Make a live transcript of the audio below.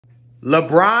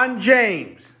LeBron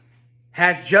James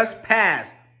has just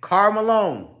passed Karl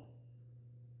Malone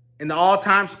in the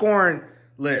all-time scoring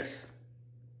list.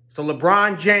 So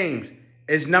LeBron James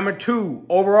is number 2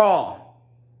 overall.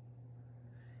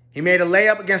 He made a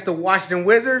layup against the Washington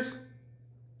Wizards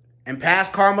and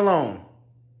passed Karl Malone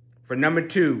for number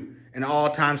 2 in the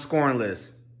all-time scoring list.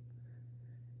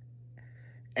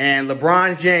 And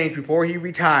LeBron James, before he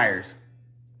retires,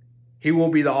 he will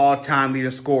be the all-time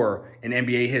leading scorer in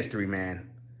NBA history, man.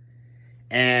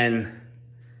 And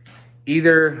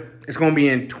either it's going to be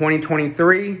in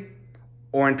 2023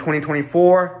 or in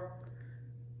 2024,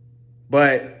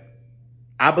 but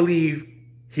I believe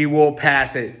he will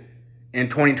pass it in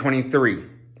 2023,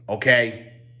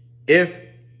 okay? If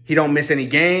he don't miss any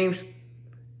games,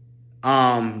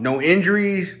 no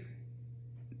injuries,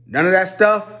 none of that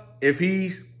stuff. If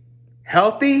he's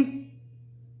healthy,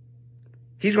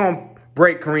 he's going to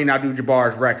break Kareem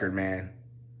Abdul-Jabbar's record, man.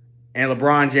 And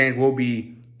LeBron James will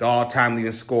be the all-time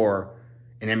leading scorer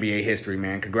in NBA history,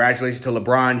 man. Congratulations to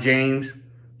LeBron James.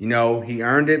 You know, he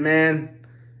earned it, man.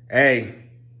 Hey,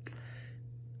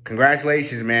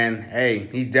 congratulations, man. Hey,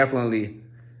 he's definitely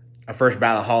a first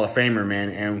ballot Hall of Famer, man.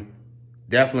 And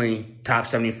definitely top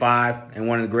 75 and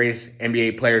one of the greatest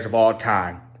NBA players of all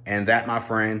time. And that, my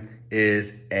friend,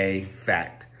 is a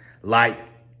fact. Like,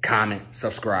 comment,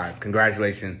 subscribe.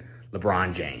 Congratulations,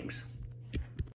 LeBron James.